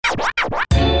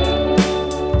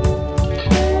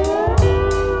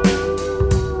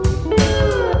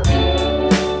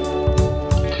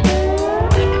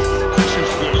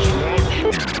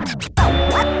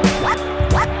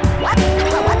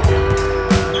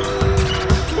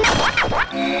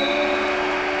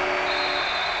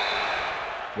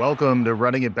Welcome to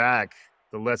Running It Back,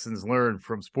 the lessons learned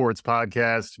from sports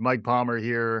podcast. Mike Palmer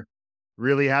here.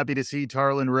 Really happy to see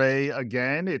Tarlin Ray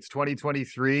again. It's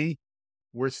 2023.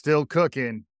 We're still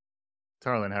cooking.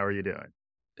 Tarlin, how are you doing?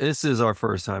 This is our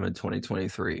first time in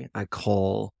 2023. I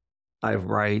call, I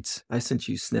write, I sent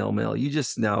you snail mail. You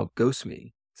just now ghost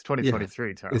me. It's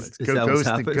 2023, Tarlin. Is that what's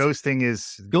happened? Ghosting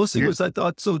is... Ghosting was, I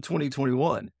thought, so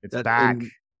 2021. It's back.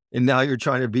 And now you're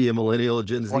trying to be a millennial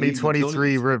Gen Z.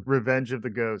 2023, Revenge of the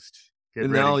Ghost.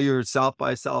 And now you're South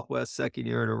by Southwest second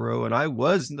year in a row. And I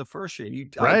was in the first year.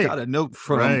 I got a note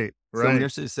from someone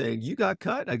yesterday saying, you got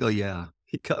cut? I go, yeah,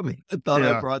 he cut me. I thought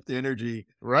I brought the energy.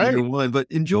 Year one, but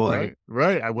enjoy.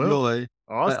 Right. I will. Enjoy.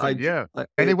 Austin,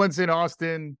 anyone's in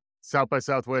Austin, South by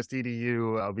Southwest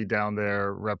EDU, I'll be down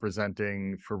there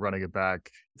representing for Running It Back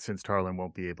since Tarlin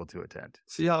won't be able to attend.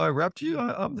 See how I repped you?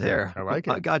 I'm there. I like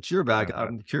it. I got your back.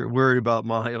 I'm worried about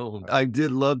my own. I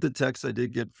did love the text I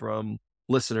did get from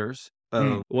listeners.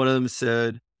 One of them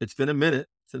said, it's been a minute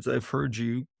since I've heard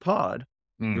you pod,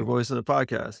 your voice on the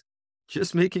podcast.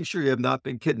 Just making sure you have not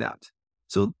been kidnapped.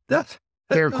 So that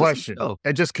fair question.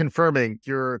 And just confirming,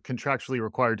 you're contractually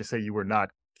required to say you were not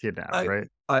kidnapped, right?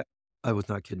 I was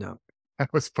not kidnapped.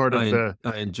 That was part of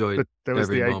I enjoyed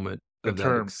every moment of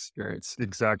that experience.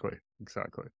 Exactly.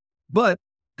 But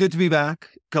good to be back.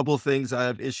 A couple of things. I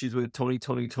have issues with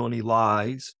Tony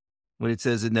lies when it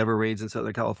says it never rains in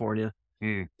Southern California.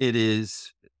 It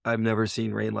is. I've never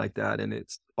seen rain like that. And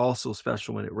it's also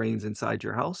special when it rains inside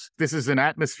your house. This is an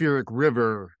atmospheric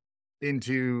river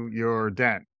into your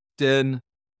den,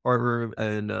 arbor,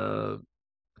 and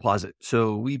closet.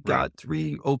 So we've got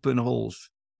 3 open holes.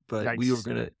 But we are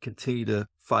going to continue to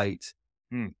fight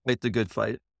the good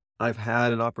fight. I've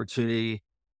had an opportunity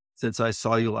since I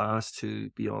saw you last to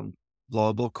be on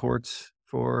volleyball courts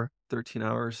for 13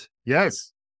 hours.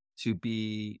 Yes. To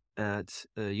be at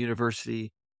a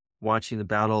university watching the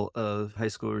battle of high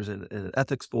schoolers in an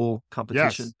ethics bowl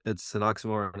competition. Yes. It's an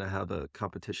oxymoron to have a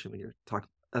competition when you're talking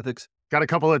ethics. Got a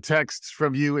couple of texts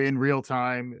from you in real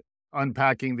time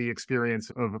unpacking the experience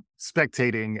of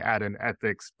spectating at an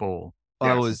ethics bowl.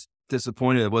 I was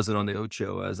disappointed it wasn't on the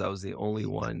Ocho, as I was the only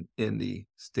one in the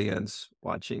stands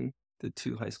watching the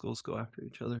 2 high schools go after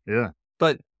each other. Yeah.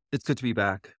 But it's good to be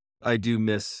back. I do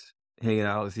miss hanging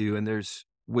out with you, and there's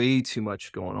way too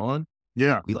much going on.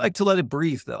 Yeah. We like to let it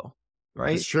breathe, though,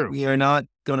 right? It's true. We are not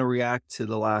going to react to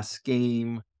the last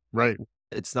game. Right.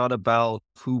 It's not about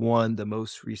who won the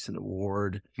most recent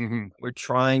award. We're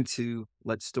trying to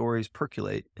let stories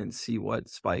percolate and see what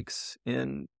spikes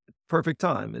in perfect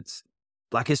time. It's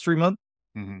Black History Month,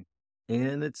 and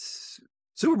it's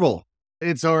Super Bowl.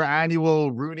 It's our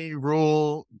annual Rooney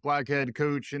Rule Black head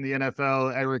coach in the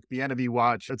NFL, Eric Bieniemy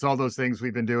watch. It's all those things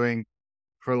we've been doing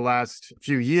for the last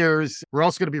few years. We're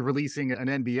also going to be releasing an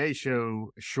NBA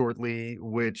show shortly,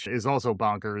 which is also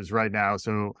bonkers right now.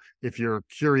 So if you're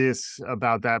curious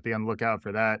about that, be on the lookout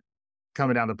for that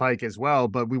coming down the pike as well.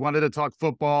 But we wanted to talk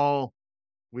football.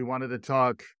 We wanted to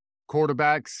talk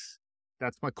quarterbacks.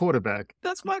 That's my quarterback.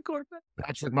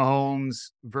 Patrick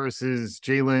Mahomes versus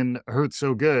Jalen Hurts.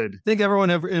 So good. I think everyone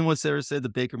ever said the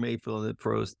Baker Mayfield in the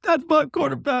pros. That's my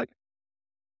quarterback.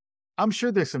 I'm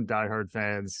sure there's some diehard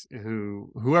fans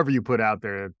whoever you put out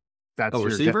there, that's a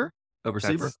receiver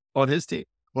on his team.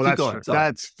 Well,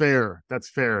 that's fair. That's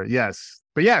fair. Yes.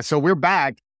 But yeah, so we're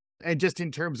back. And just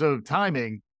in terms of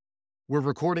timing, we're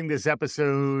recording this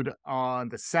episode on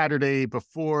the Saturday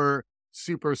before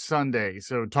Super Sunday.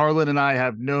 So Tarlin and I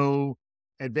have no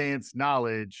advanced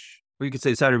knowledge. Or you could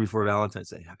say Saturday before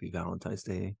Valentine's Day. Happy Valentine's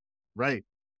Day. Right.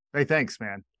 Hey, thanks,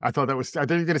 man. I thought you were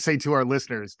going to say to our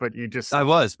listeners, but you just... I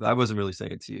wasn't really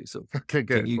saying it to you. So okay,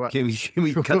 good. Can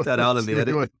we cut that out of the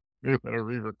edit? We better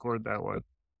re-record that one.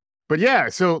 But yeah,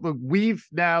 so look, we've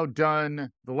now done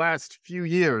the last few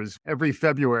years, every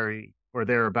February or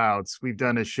thereabouts, we've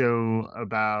done a show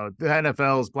about the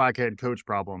NFL's black head coach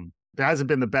problem. There hasn't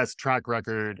been the best track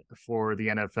record for the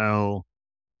NFL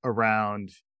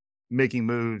around making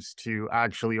moves to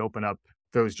actually open up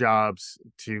those jobs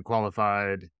to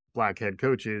qualified black head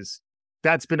coaches.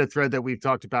 That's been a thread that we've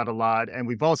talked about a lot. And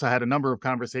we've also had a number of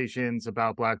conversations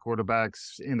about black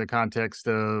quarterbacks in the context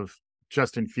of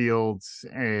Justin Fields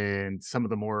and some of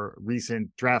the more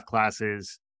recent draft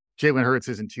classes. Jalen Hurts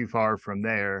isn't too far from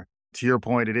there. To your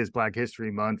point, it is Black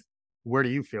History Month. Where do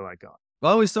you feel like going?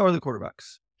 Well, we start with the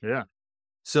quarterbacks. Yeah.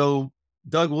 So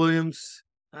Doug Williams,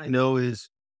 I know, is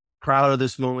proud of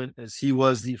this moment as he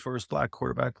was the first black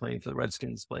quarterback playing for the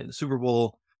Redskins, playing the Super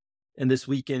Bowl. And this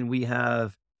weekend we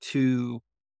have 2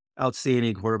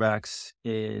 outstanding quarterbacks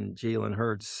in Jalen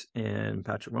Hurts and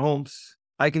Patrick Mahomes.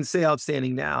 I can say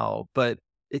outstanding now, but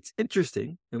it's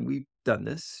interesting. And we done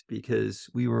this because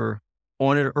we were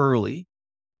on it early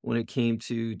when it came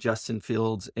to Justin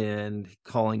Fields and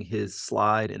calling his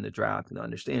slide in the draft and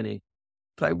understanding.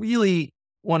 But I really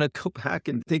want to go back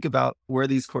and think about where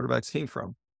these quarterbacks came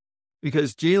from,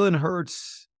 because Jalen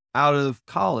Hurts out of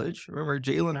college, remember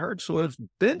Jalen Hurts was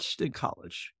benched in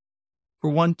college for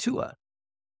one Tua.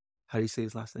 How do you say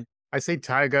his last name? I say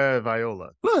Tyga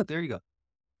Viola. Well, there you go.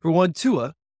 For one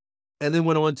Tua, and then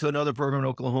went on to another program in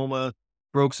Oklahoma,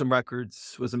 broke some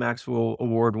records, was a Maxwell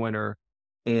Award winner,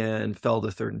 and fell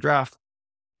to third in draft.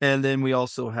 And then we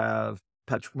also have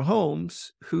Patrick Mahomes,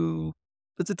 who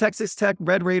was a Texas Tech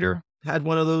Red Raider, had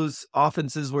one of those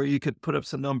offenses where you could put up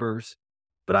some numbers.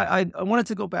 But I wanted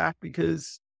to go back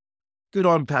because good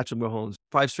on Patrick Mahomes.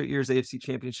 5 straight years AFC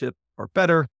Championship or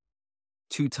better,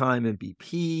 2-time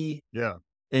MVP. Yeah.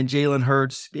 And Jalen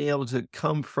Hurts being able to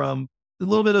come from a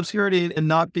little bit of obscurity and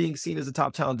not being seen as a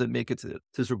top talent to make it to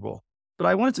Super Bowl. But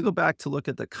I wanted to go back to look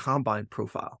at the combine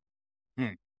profile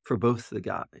for both the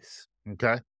guys.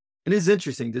 Okay. It is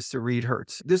interesting just to read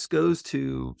Hurts. This goes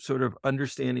to sort of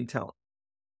understanding talent.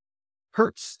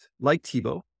 Hurts, like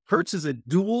Tebow, Hurts is a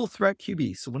dual threat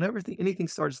QB. So whenever anything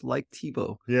starts like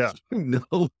Tebow, you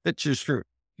know that you're screwed.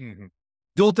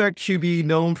 Dual threat QB,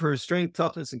 known for his strength,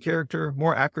 toughness, and character,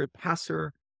 more accurate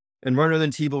passer and runner than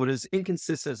Tebow, but is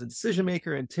inconsistent as a decision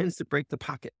maker and tends to break the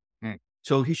pocket.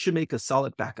 So he should make a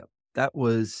solid backup. That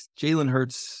was Jalen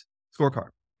Hurts' scorecard.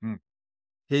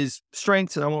 His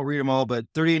strengths, and I won't read them all, but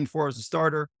 38-4 as a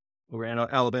starter over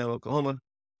Alabama, Oklahoma.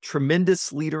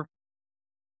 Tremendous leader,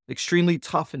 extremely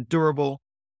tough and durable.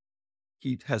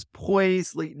 He has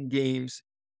poise late in games,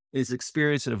 is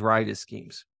experienced in a variety of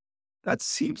schemes. That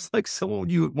seems like someone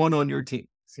you would want on your team.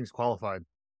 Seems qualified.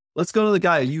 Let's go to the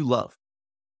guy you love,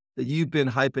 that you've been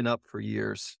hyping up for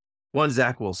years. One,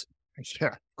 Zach Wilson. Yeah,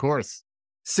 of course.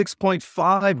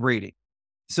 6.5 rating.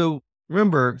 So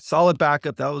remember, solid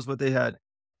backup. That was what they had.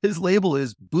 His label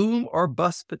is boom or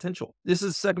bust potential. This is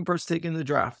the second person taken in the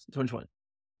draft in 2020.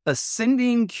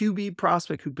 Ascending QB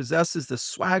prospect who possesses the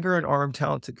swagger and arm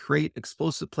talent to create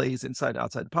explosive plays inside and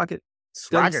outside the pocket.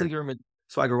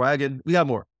 Swagger wagon. We got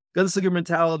more. Gunslinger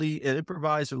mentality and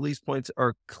improvised release points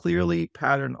are clearly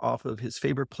patterned off of his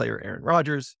favorite player, Aaron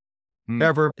Rodgers.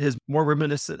 However, his more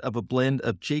reminiscent of a blend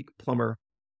of Jake Plummer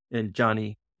and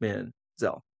Johnny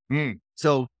Manziel.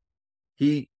 So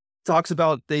he talks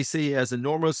about, they say he has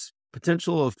enormous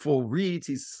potential of full reads.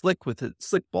 He's slick with a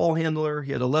slick ball handler.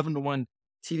 He had 11-to-1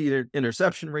 TD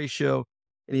interception ratio,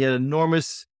 and he had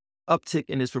enormous uptick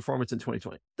in his performance in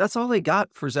 2020. That's all they got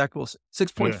for Zach Wilson.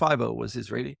 6.50 was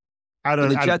his rating. Out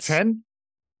of 10?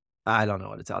 I don't know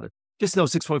what it's out of. Just know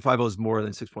 6.50 is more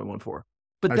than 6.14.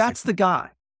 But that's the guy.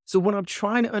 So what I'm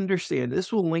trying to understand,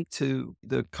 this will link to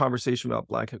the conversation about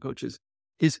black head coaches,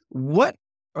 is what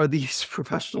are these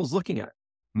professionals looking at?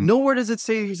 Nowhere does it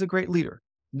say he's a great leader.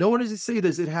 Nowhere does it say,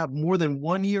 does it have more than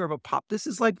 1 year of a pop? This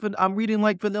is like, I'm reading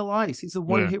like Vanilla Ice. He's a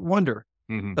one-hit wonder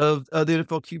of the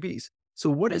NFL QBs. So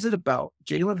what is it about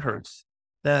Jalen Hurts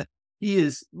that he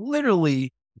is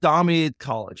literally dominated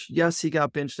college? Yes, he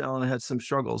got benched down and had some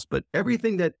struggles, but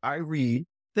everything that I read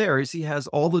there is he has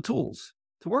all the tools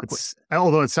to work with.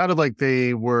 Although it sounded like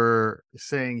they were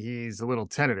saying he's a little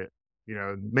tentative,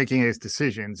 making his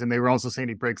decisions. And they were also saying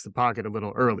he breaks the pocket a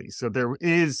little early. So there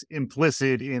is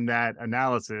implicit in that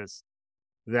analysis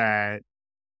that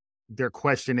they're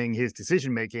questioning his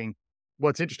decision-making.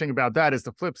 What's interesting about that is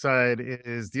the flip side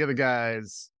is the other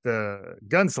guy's the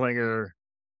gunslinger.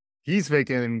 He's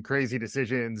making crazy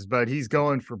decisions, but he's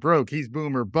going for broke. He's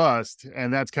boom or bust.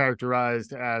 And that's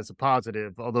characterized as a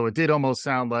positive, although it did almost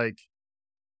sound like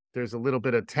there's a little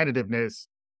bit of tentativeness.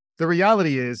 The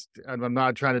reality is, and I'm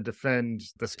not trying to defend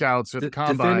the scouts or the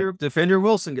combine. Defend your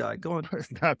Wilson guy. Go on.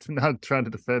 not trying to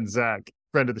defend Zach,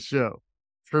 friend of the show.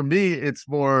 For me, it's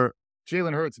more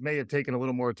Jalen Hurts may have taken a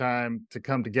little more time to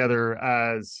come together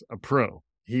as a pro.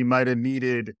 He might have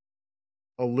needed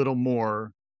a little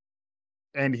more,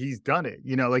 and he's done it.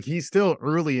 He's still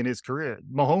early in his career.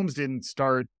 Mahomes didn't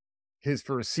start his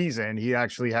first season. He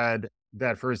actually had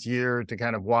that first year to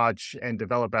kind of watch and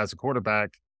develop as a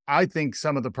quarterback. I think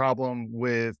some of the problem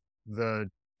with the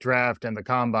draft and the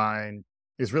combine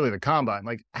is really the combine.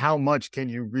 Like, how much can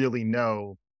you really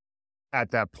know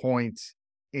at that point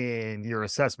in your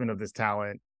assessment of this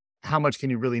talent? How much can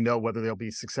you really know whether they'll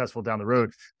be successful down the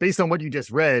road? Based on what you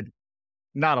just read,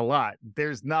 not a lot.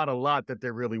 There's not a lot that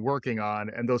they're really working on.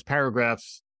 And those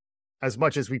paragraphs, as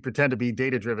much as we pretend to be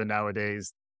data-driven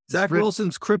nowadays. Zach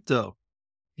Wilson's crypto.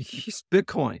 He's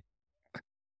Bitcoin.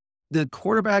 The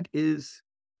quarterback is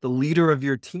the leader of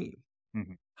your team.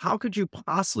 How could you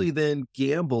possibly then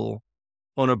gamble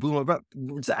on a boom.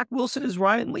 Zach Wilson is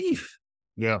Ryan Leaf.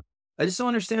 Yeah. I just don't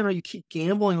understand how you keep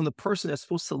gambling on the person that's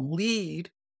supposed to lead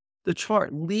the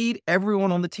chart, lead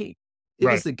everyone on the team. It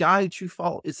is the guy that you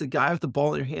follow. It's the guy with the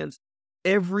ball in your hands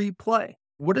every play.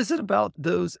 What is it about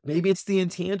those? Maybe it's the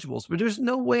intangibles, but there's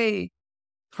no way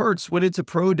Hurts went into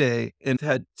pro day and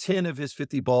had 10 of his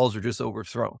 50 balls are just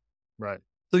overthrown. Right.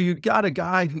 So you got a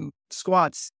guy who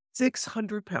squats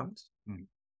 600 pounds. Mm-hmm.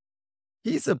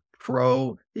 He's a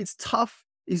pro. He's tough.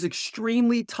 He's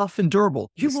extremely tough and durable.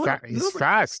 He's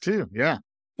fast too. Yeah.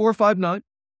 4.59,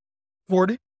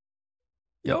 40.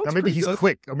 Maybe he's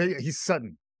quick, or maybe he's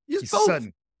sudden. He's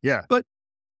sudden. Yeah. But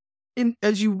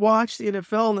as you watch the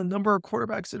NFL and the number of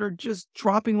quarterbacks that are just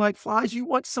dropping like flies, you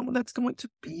want someone that's going to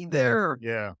be there.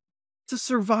 Yeah. To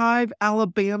survive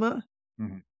Alabama,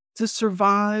 to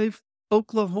survive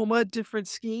Oklahoma, different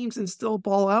schemes and still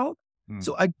ball out.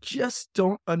 So I just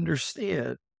don't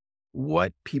understand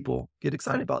what people get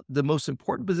excited about. The most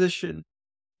important position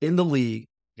in the league,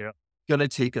 going to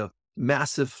take a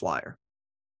massive flyer.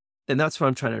 And that's what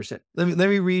I'm trying to understand. Let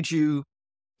me read you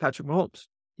Patrick Mahomes.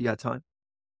 You got time?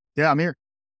 Yeah, I'm here.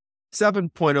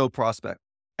 7.0 prospect.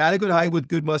 Adequate height with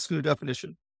good muscular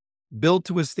definition. Built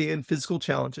to withstand physical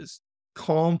challenges.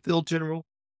 Calm field general.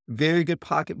 Very good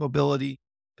pocket mobility.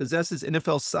 Possesses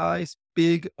NFL size.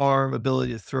 Big arm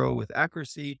ability to throw with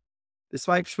accuracy.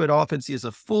 Despite spread offense, he is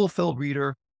a full field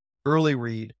reader. Early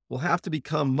read. Will have to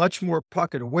become much more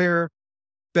pocket aware.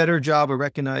 Better job of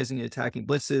recognizing and attacking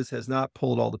blitzes. Has not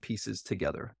pulled all the pieces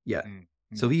together yet.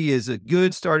 So he is a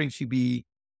good starting QB.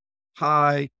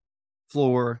 High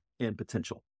floor and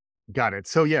potential. Got it.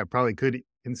 So yeah, probably could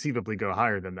conceivably go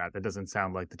higher than that. That doesn't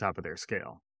sound like the top of their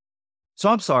scale. So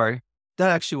I'm sorry. That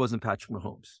actually wasn't Patrick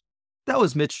Mahomes. That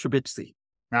was Mitch Trubisky.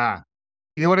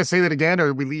 You want to say that again,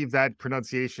 or we leave that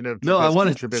pronunciation of Trubisky? No, I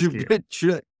want to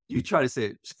Trubisky. You try to say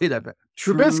it. Say that back.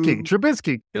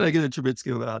 Trubisky. Can I get a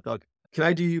Trubisky with a hot dog? Can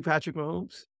I do you Patrick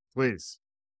Mahomes? Please.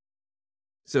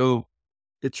 So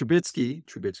it's Trubisky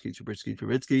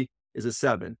is a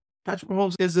 7. Patrick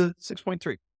Mahomes is a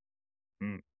 6.3.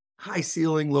 High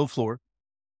ceiling, low floor.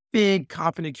 Big,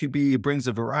 confident QB. He brings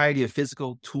a variety of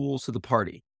physical tools to the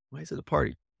party. Why is it a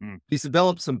party? He's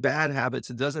developed some bad habits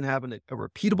and doesn't have a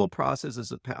repeatable process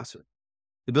as a passer.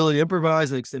 The ability to improvise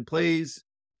and extend plays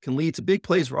can lead to big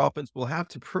plays where offense will have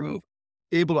to prove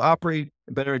able to operate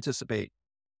and better anticipate.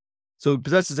 So he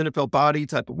possesses NFL body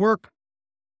type of work,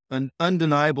 an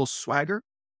undeniable swagger.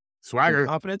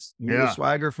 Confidence. Yeah.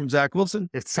 Swagger from Zach Wilson.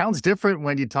 It sounds different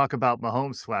when you talk about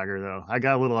Mahomes swagger, though. I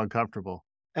got a little uncomfortable.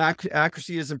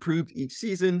 Accuracy has improved each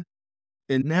season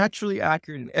and naturally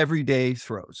accurate in everyday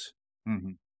throws.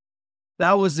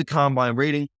 That was the combine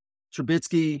rating.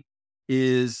 Trubisky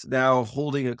is now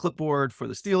holding a clipboard for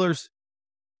the Steelers.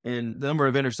 And the number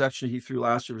of interceptions he threw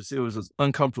last year for the Steelers was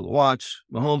uncomfortable to watch.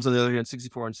 Mahomes, on the other hand,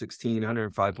 64-16,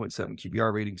 105.7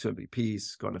 QBR rating, 2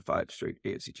 MVPs, gone to 5 straight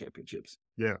AFC championships.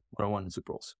 Yeah. 101 in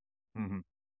Super Bowls.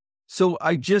 So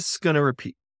I just going to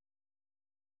repeat.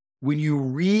 When you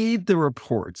read the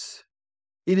reports,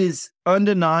 it is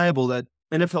undeniable that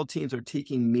NFL teams are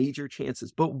taking major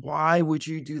chances. But why would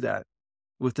you do that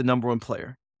with the number one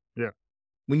player? Yeah.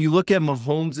 When you look at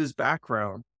Mahomes'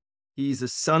 background, he's a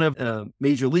son of a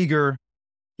major leaguer.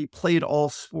 He played all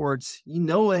sports. You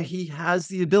know that he has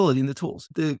the ability and the tools.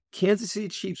 The Kansas City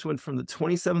Chiefs went from the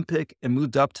 27th pick and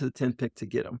moved up to the 10th pick to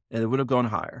get him, and it would have gone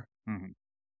higher.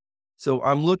 So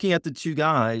I'm looking at the two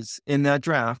guys in that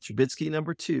draft, Trubisky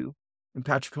number 2 and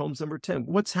Patrick Mahomes number 10.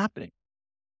 What's happening?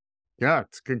 Yeah,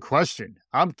 it's a good question.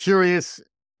 I'm curious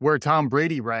where Tom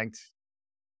Brady ranked,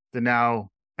 the now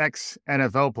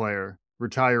ex-NFL player,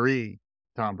 retiree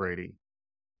Tom Brady,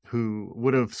 who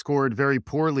would have scored very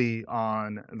poorly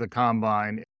on the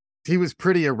combine. He was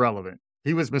pretty irrelevant.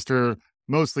 He was Mr.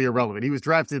 Mostly Irrelevant. He was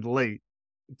drafted late.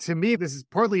 To me, this is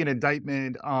partly an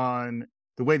indictment on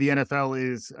the way the NFL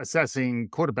is assessing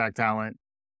quarterback talent,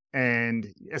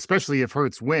 and especially if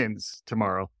Hurts wins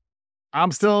tomorrow.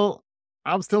 I'm still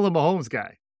a Mahomes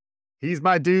guy. He's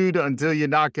my dude until you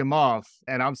knock him off,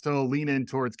 and I'm still leaning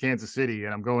towards Kansas City,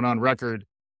 and I'm going on record,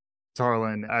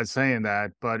 Tarlin, as saying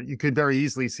that, but you could very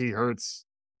easily see Hurts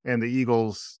and the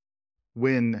Eagles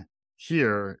win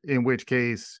here, in which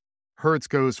case Hurts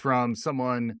goes from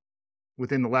someone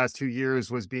within the last 2 years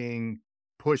was being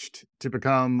pushed to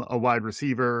become a wide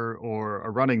receiver or a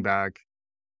running back,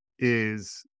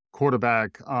 is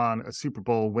quarterback on a Super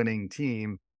Bowl winning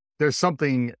team. There's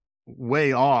something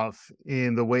way off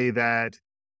in the way that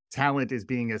talent is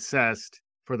being assessed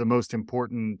for the most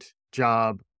important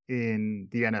job in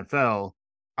the NFL.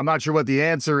 I'm not sure what the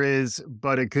answer is,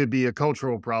 but it could be a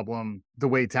cultural problem, the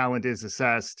way talent is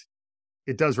assessed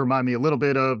it does remind me a little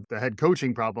bit of the head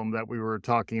coaching problem that we were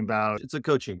talking about. It's a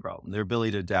coaching problem. Their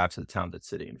ability to adapt to the talent that's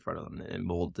sitting in front of them and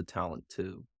mold the talent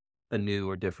to a new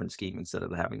or different scheme instead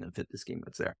of having them fit the scheme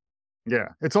that's there. Yeah.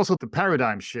 It's also the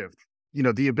paradigm shift,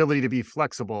 the ability to be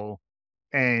flexible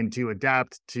and to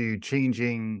adapt to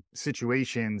changing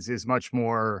situations is much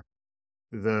more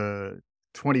the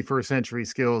 21st century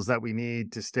skills that we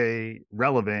need to stay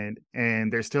relevant.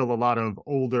 And there's still a lot of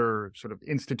older sort of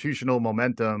institutional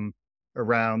momentum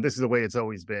around this is the way it's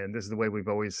always been. This is the way we've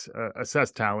always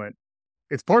assessed talent.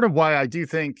 It's part of why I do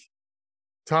think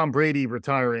Tom Brady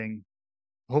retiring,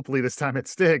 hopefully this time it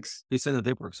sticks. He sent the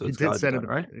paperwork, so he it's did got send it, done,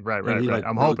 right? Right.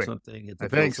 I'm hoping. I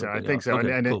think so. Okay,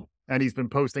 cool. And he's been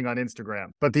posting on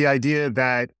Instagram. But the idea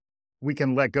that we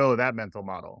can let go of that mental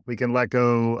model, we can let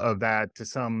go of that to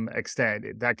some extent,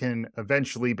 that can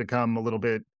eventually become a little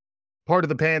bit part of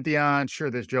the pantheon. Sure,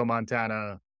 there's Joe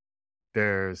Montana,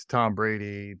 there's Tom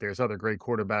Brady, there's other great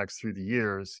quarterbacks through the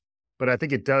years. But I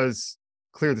think it does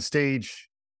clear the stage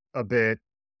a bit.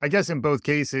 I guess in both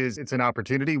cases, it's an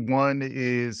opportunity. One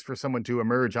is for someone to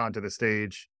emerge onto the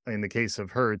stage in the case of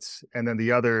Hurts. And then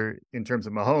the other in terms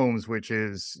of Mahomes, which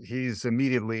is he's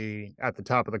immediately at the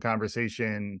top of the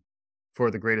conversation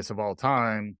for the greatest of all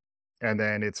time. And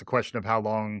then it's a question of how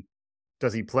long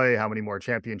does he play? How many more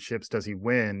championships does he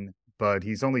win? But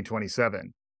he's only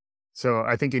 27. So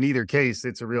I think in either case,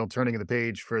 it's a real turning of the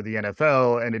page for the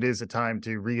NFL. And it is a time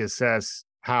to reassess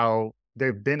how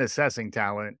they've been assessing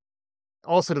talent.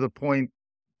 Also to the point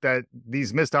that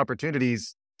these missed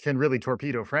opportunities can really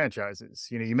torpedo franchises.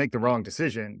 You make the wrong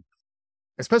decision,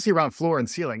 especially around floor and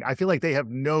ceiling. I feel like they have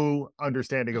no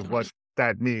understanding of what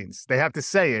that means. They have to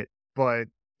say it, but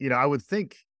I would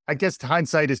think, I guess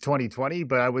hindsight is 2020,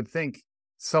 but I would think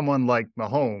someone like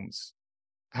Mahomes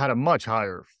had a much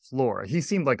higher floor. He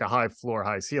seemed like a high floor,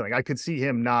 high ceiling. I could see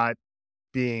him not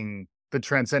being the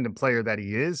transcendent player that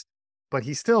he is, but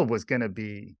he still was going to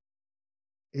be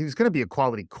a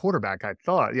quality quarterback, I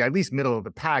thought. Yeah, at least middle of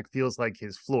the pack feels like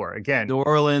his floor. Again, New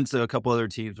Orleans, a couple other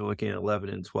teams were looking at 11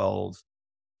 and 12.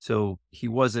 So he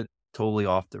wasn't totally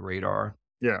off the radar.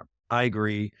 Yeah. I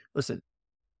agree. Listen,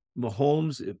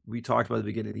 Mahomes, we talked about at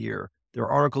the beginning of the year, there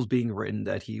are articles being written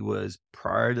that he was,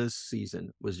 prior to this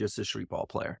season, was just a street ball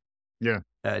player. Yeah.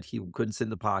 That he couldn't sit in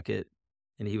the pocket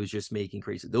and he was just making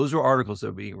crazy. Those were articles that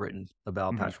were being written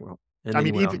about Patrick Mahomes. I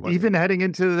mean, even heading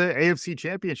into the AFC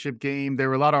Championship game, there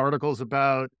were a lot of articles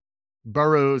about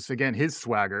Burrows, again, his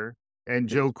swagger, and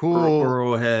Joe Cool.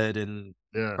 Burrowhead, and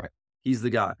yeah, right, he's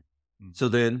the guy. So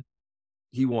then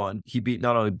he won. He beat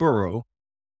not only Burrow,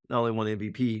 not only won the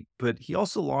MVP, but he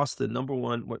also lost the number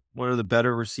one of the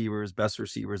better receivers, best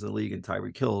receivers in the league, in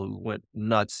Tyreek Hill, who went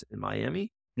nuts in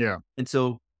Miami. Yeah. And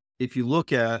so if you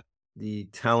look at the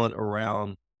talent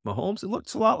around Mahomes, it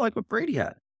looks a lot like what Brady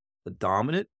had. The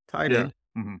dominant tight end,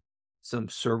 some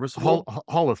serviceable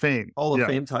Hall of Fame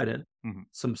tight end,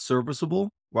 some serviceable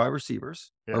wide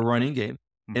receivers, a running game,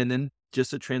 and then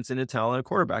just a transcendent talent, a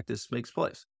quarterback. This makes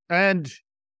plays. And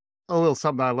a little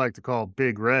something I like to call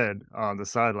Big Red on the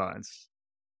sidelines.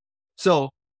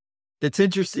 So it's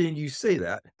interesting you say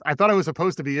that. I thought it was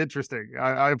supposed to be interesting.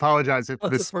 I apologize if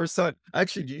That's the first time.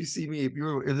 Actually, do you see me?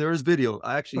 If there was video,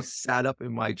 I actually sat up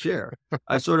in my chair.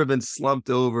 I've sort of been slumped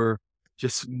over,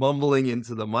 just mumbling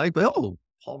into the mic, but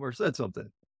Palmer said something.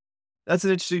 That's an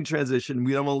interesting transition.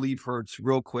 We don't want to leave Hurts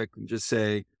real quick and just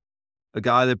say a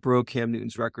guy that broke Cam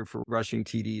Newton's record for rushing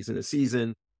TDs in a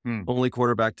season, only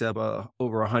quarterback to have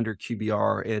over 100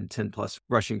 QBR and 10 plus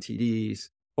rushing TDs,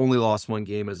 only lost one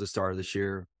game as a starter this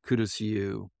year. Kudos to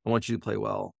you. I want you to play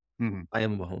well. I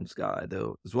am a Mahomes guy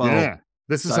though as well. Yeah,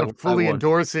 this is fully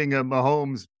endorsing a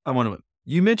Mahomes. I want to win.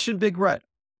 You mentioned Big Red.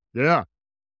 Yeah.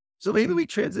 So maybe we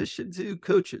transition to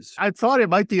coaches. I thought it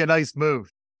might be a nice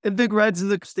move. And Big Red's in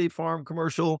the State Farm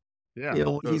commercial. Yeah.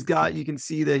 You can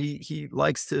see that he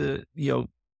likes to,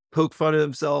 poke fun of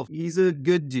himself. He's a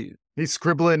good dude. He's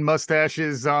scribbling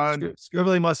mustaches on.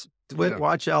 Scribbling mustaches.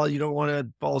 Watch out. You don't want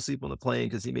to fall asleep on the plane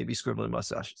because he may be scribbling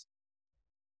mustaches.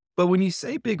 But when you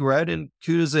say Big Red, and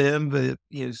kudos to him, but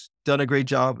he's did a great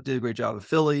job in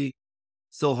Philly.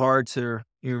 Still hard to,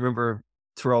 you remember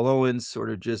Terrell Owens sort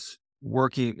of just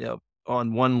working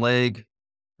on one leg,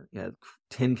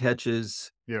 10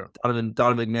 catches. Yeah. Donovan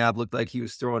McNabb looked like he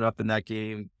was throwing up in that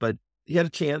game, but he had a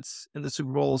chance in the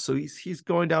Super Bowl. So he's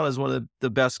going down as one of the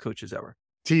best coaches ever.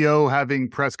 T.O. having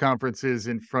press conferences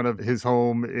in front of his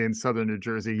home in Southern New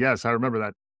Jersey. Yes, I remember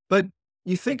that. But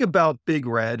you think about Big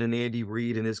Red and Andy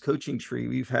Reid and his coaching tree.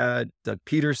 We've had Doug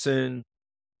Peterson.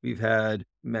 We've had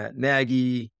Matt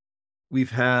Nagy.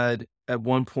 We've had, at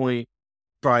one point,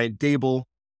 Brian Dable.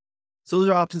 So those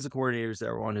are offensive coordinators that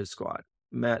were on his squad.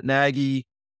 Matt Nagy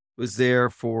was there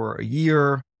for a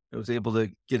year. I was able to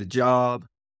get a job,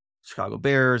 Chicago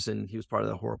Bears, and he was part of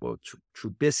the horrible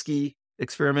Trubisky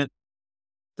experiment.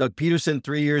 Doug Peterson,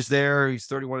 3 years there. He's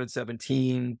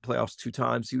 31-17, playoffs 2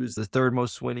 times. He was the third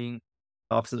most winning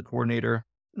offensive coordinator.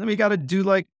 And then we got to do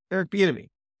like Eric Bieniemy.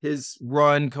 His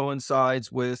run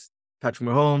coincides with Patrick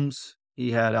Mahomes.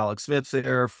 He had Alex Smith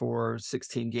there for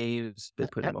 16 games. They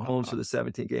put in Mahomes for the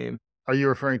 17th game. Are you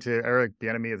referring to Eric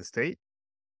Bieniemy of the state?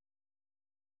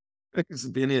 He's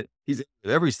in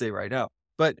every state right now.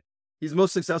 But he's the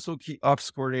most successful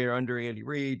offensive coordinator under Andy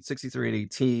Reid,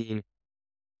 63-18.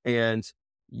 And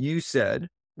you said,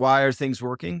 why are things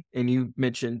working? And you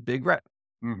mentioned Big Red.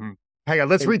 Mm-hmm. Hang on,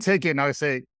 let's retake it. And I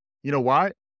say, you know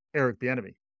why? Eric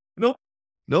Bieniemy.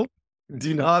 Nope.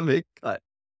 Do not make cut.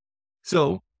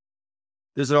 So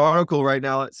there's an article right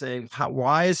now that's saying,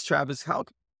 why is Travis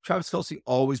Kelce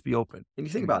always be open? And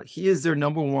you think about it, he is their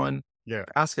number one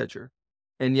pass catcher.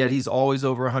 And yet he's always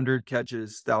over 100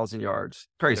 catches, 1,000 yards.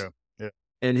 Crazy. Yeah.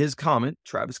 And his comment,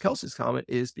 Travis Kelce's comment,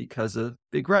 is because of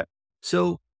Big Red.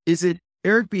 So is it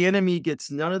Eric Bieniemy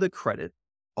gets none of the credit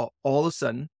all of a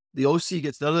sudden? The OC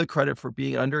gets none of the credit for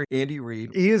being under Andy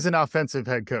Reid. He is an offensive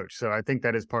head coach, so I think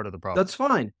that is part of the problem. That's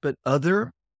fine. But other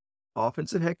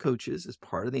offensive head coaches, as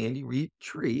part of the Andy Reid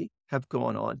tree, have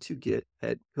gone on to get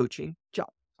head coaching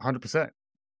jobs. 100%.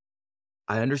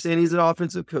 I understand he's an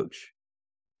offensive coach,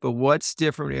 but what's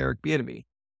different with Eric Bieniemy?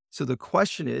 So the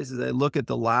question is I look at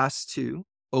the last 2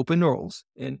 open roles,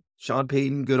 and Sean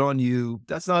Payton, good on you.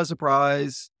 That's not a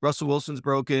surprise. Russell Wilson's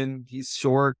broken. He's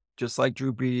short, just like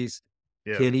Drew Brees.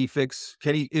 Yeah.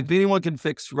 If anyone can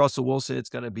fix Russell Wilson, it's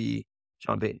going to be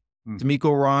Sean Payton.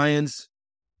 DeMeco Ryans,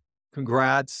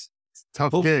 congrats.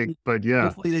 Tough gig, but yeah.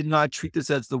 Hopefully they did not treat this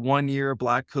as the 1-year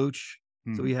black coach.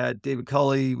 So we had David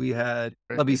Culley, we had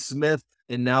Lovie Smith,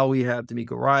 and now we have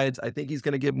DeMeco Ryans. I think he's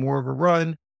going to get more of a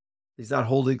run. He's not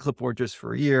holding clipboard just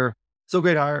for a year. So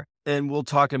great hire. And we'll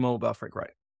talk in a moment about Frank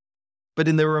Reich. But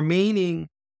in the remaining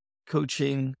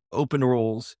coaching open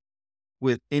roles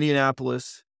with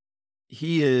Indianapolis,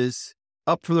 he is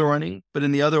up for the running. But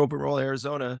in the other open role,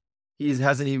 Arizona, he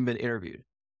hasn't even been interviewed.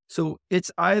 So it's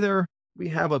either we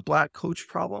have a black coach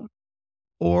problem,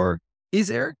 or is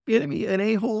Eric Bieniemy an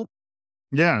a-hole?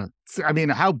 Yeah. I mean,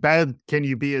 how bad can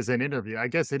you be as an interview? I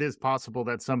guess it is possible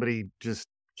that somebody just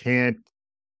can't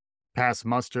pass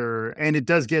muster. And it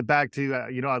does get back to,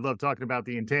 I love talking about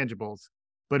the intangibles,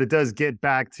 but it does get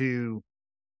back to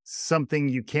something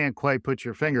you can't quite put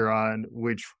your finger on,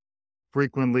 which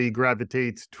frequently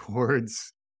gravitates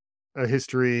towards a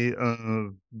history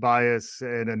of bias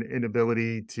and an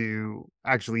inability to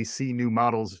actually see new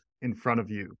models in front of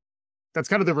you. That's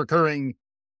kind of the recurring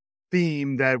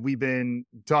theme that we've been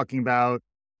talking about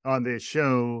on this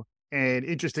show. And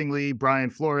interestingly, Brian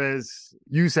Flores,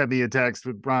 you sent me a text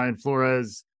with Brian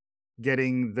Flores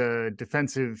getting the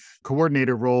defensive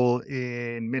coordinator role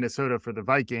in Minnesota for the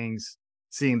Vikings,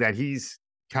 seeing that he's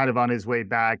kind of on his way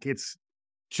back. It's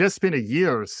just been a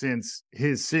year since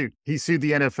his suit. He sued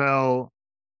the NFL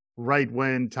right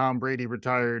when Tom Brady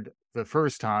retired the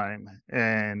first time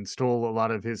and stole a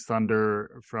lot of his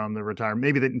thunder from the retirement.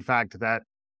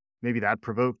 Maybe that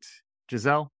provoked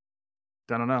Gisele.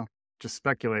 I don't know. Just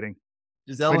speculating.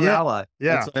 Gisele an ally.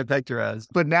 Yeah. That's what I pegged her as.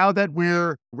 But now that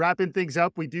we're wrapping things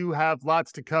up, we do have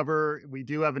lots to cover. We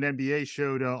do have an NBA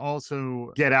show to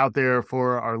also get out there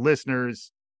for our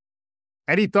listeners.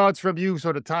 Any thoughts from you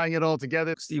sort of tying it all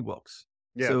together? Steve Wilks.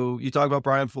 Yeah. So you talk about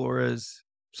Brian Flores,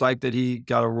 psyched that he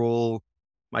got a role.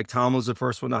 Mike Tomlin was the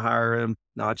first one to hire him.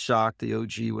 Not shocked the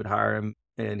OG would hire him.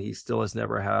 And he still has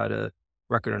never had a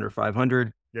record under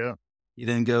 500. Yeah. He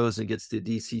then goes and gets the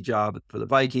DC job for the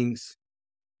Vikings.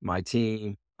 My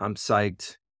team, I'm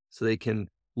psyched. So they can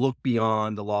look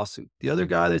beyond the lawsuit. The other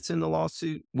guy that's in the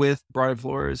lawsuit with Brian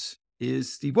Flores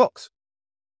is Steve Wilks.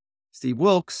 Steve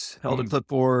Wilks held a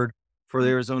clipboard for the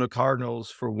Arizona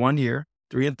Cardinals for 1 year,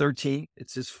 3-13.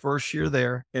 It's his first year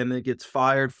there, and then gets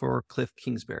fired for Cliff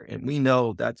Kingsbury. And we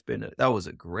know that was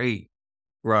a great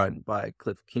run by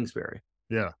Cliff Kingsbury.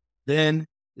 Yeah. Then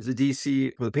is a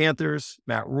DC for the Panthers,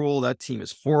 Matt Rule. That team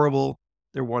is horrible.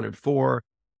 They're 1-4.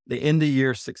 They end the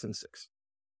year 6-6.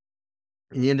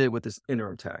 And he ended with this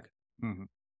interim tag. Mm-hmm.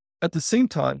 At the same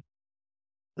time,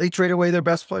 they trade away their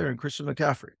best player in Christian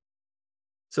McCaffrey.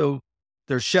 So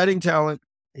they're shedding talent.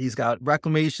 He's got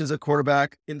reclamations at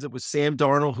quarterback, ends up with Sam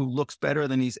Darnold, who looks better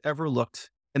than he's ever looked.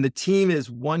 And the team is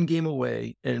one game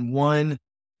away and one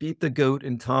beat the GOAT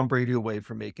and Tom Brady away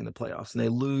from making the playoffs. And they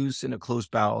lose in a close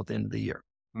battle at the end of the year.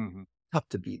 Mm-hmm. Tough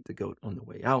to beat the GOAT on the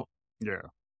way out. Yeah.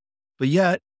 But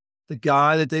yet, the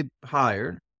guy that they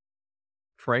hired,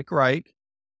 Frank Reich,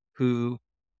 who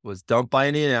was dumped by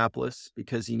Indianapolis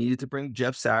because he needed to bring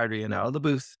Jeff Saturday in out of the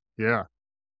booth. Yeah.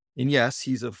 And yes,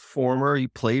 he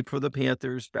played for the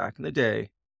Panthers back in the day,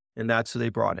 and that's who they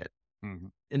brought in. Mm-hmm.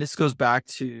 And this goes back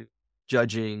to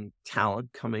judging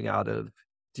talent coming out of,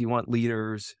 do you want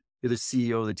leaders? You're the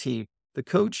CEO of the team. The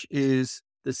coach is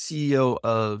the CEO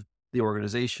of the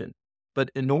organization. But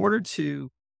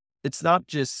it's not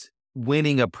just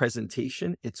winning a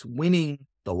presentation, it's winning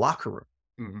the locker room.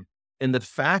 Mm-hmm. And the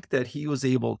fact that he was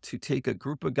able to take a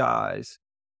group of guys,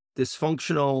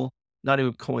 dysfunctional, not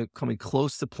even coming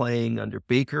close to playing under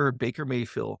Baker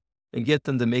Mayfield, and get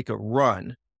them to make a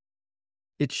run,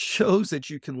 it shows that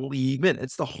you can leave in.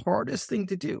 It's the hardest thing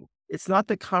to do. It's not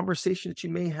the conversation that you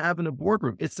may have in a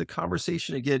boardroom. It's the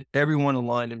conversation to get everyone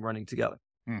aligned and running together.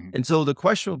 Mm-hmm. And so the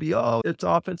question will be, it's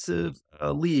offensive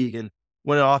league. And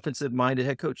when an offensive-minded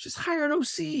head coach, just hire an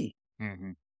OC.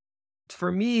 Mm-hmm.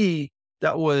 For me,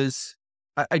 that was,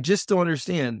 I just don't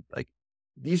understand. Like,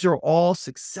 these are all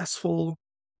successful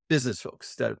business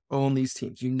folks that own these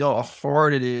teams. You know how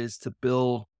hard it is to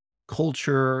build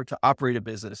culture, to operate a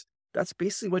business. That's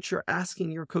basically what you're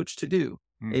asking your coach to do.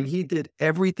 Mm-hmm. And he did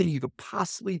everything you could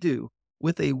possibly do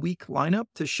with a weak lineup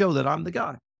to show that I'm the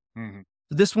guy. Mm-hmm.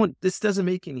 This doesn't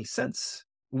make any sense.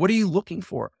 What are you looking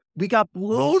for? We got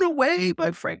blown away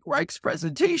by Frank Reich's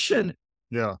presentation.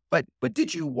 Yeah. But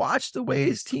did you watch the way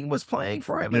his team was playing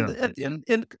for him in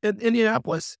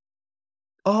Indianapolis?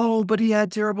 Oh, but he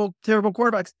had terrible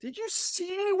quarterbacks. Did you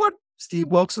see what Steve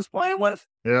Wilkes was playing with?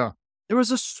 Yeah. There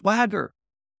was a swagger.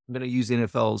 I'm going to use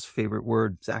NFL's favorite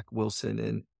word, Zach Wilson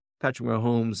and Patrick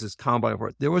Mahomes' combine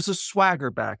report. There was a swagger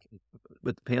back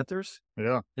with the Panthers.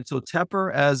 Yeah. And so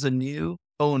Tepper, as a new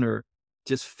owner,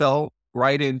 just fell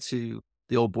right into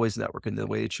the old boys network and the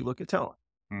way that you look at talent.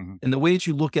 Mm-hmm. And the way that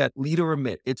you look at lead or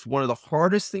omit, it's one of the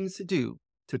hardest things to do,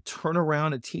 to turn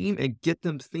around a team and get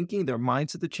them thinking, their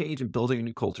mindset to change and building a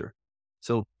new culture.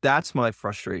 So that's my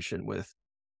frustration with,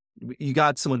 you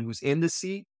got someone who's in the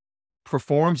seat,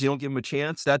 performs, you don't give him a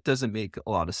chance. That doesn't make a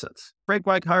lot of sense. Frank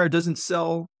Reich hire doesn't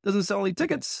sell any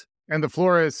tickets. And the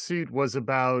Flores suit was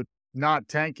about not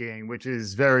tanking, which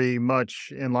is very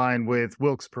much in line with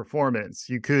Wilkes' performance.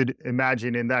 You could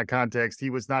imagine in that context, he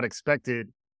was not expected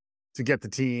to get the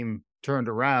team turned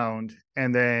around.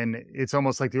 And then it's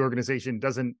almost like the organization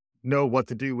doesn't know what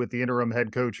to do with the interim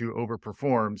head coach who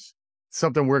overperforms.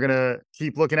 Something we're going to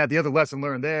keep looking at. The other lesson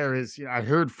learned there is, I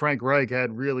heard Frank Reich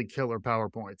had really killer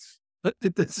PowerPoints.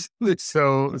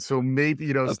 So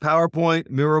maybe, a PowerPoint,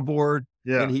 mirror board.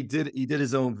 Yeah. And he did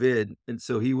his own vid. And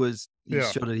so he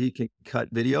showed that he can cut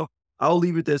video. I'll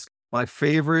leave it this. My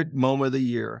favorite moment of the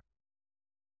year,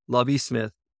 Lovie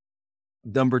Smith,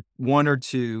 number 1 or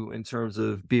 2 in terms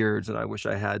of beards. And I wish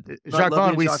I had Jacques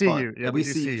Vaughn. We see you. Yeah, we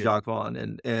see you, Jacques Vaughn.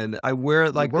 And I wear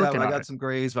it like that. I got some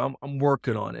grays, but I'm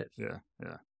working on it. Yeah.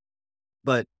 Yeah.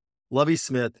 But Lovie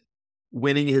Smith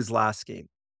winning his last game.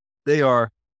 They are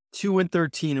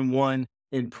 2-13-1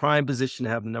 in prime position to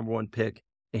have the number 1 pick.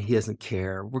 And he doesn't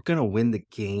care. We're going to win the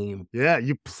game. Yeah,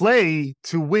 you play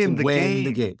to win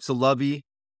the game. So, Lovie,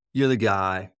 you're the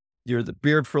guy. You're the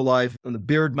beard for life on the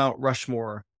beard Mount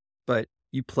Rushmore, but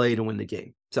you play to win the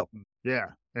game. So, yeah,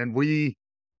 and we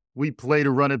play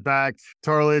to run it back.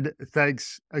 Tarlin,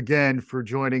 thanks again for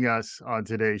joining us on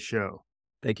today's show.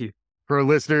 Thank you. For our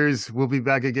listeners, we'll be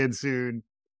back again soon.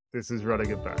 This is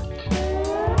Running It Back.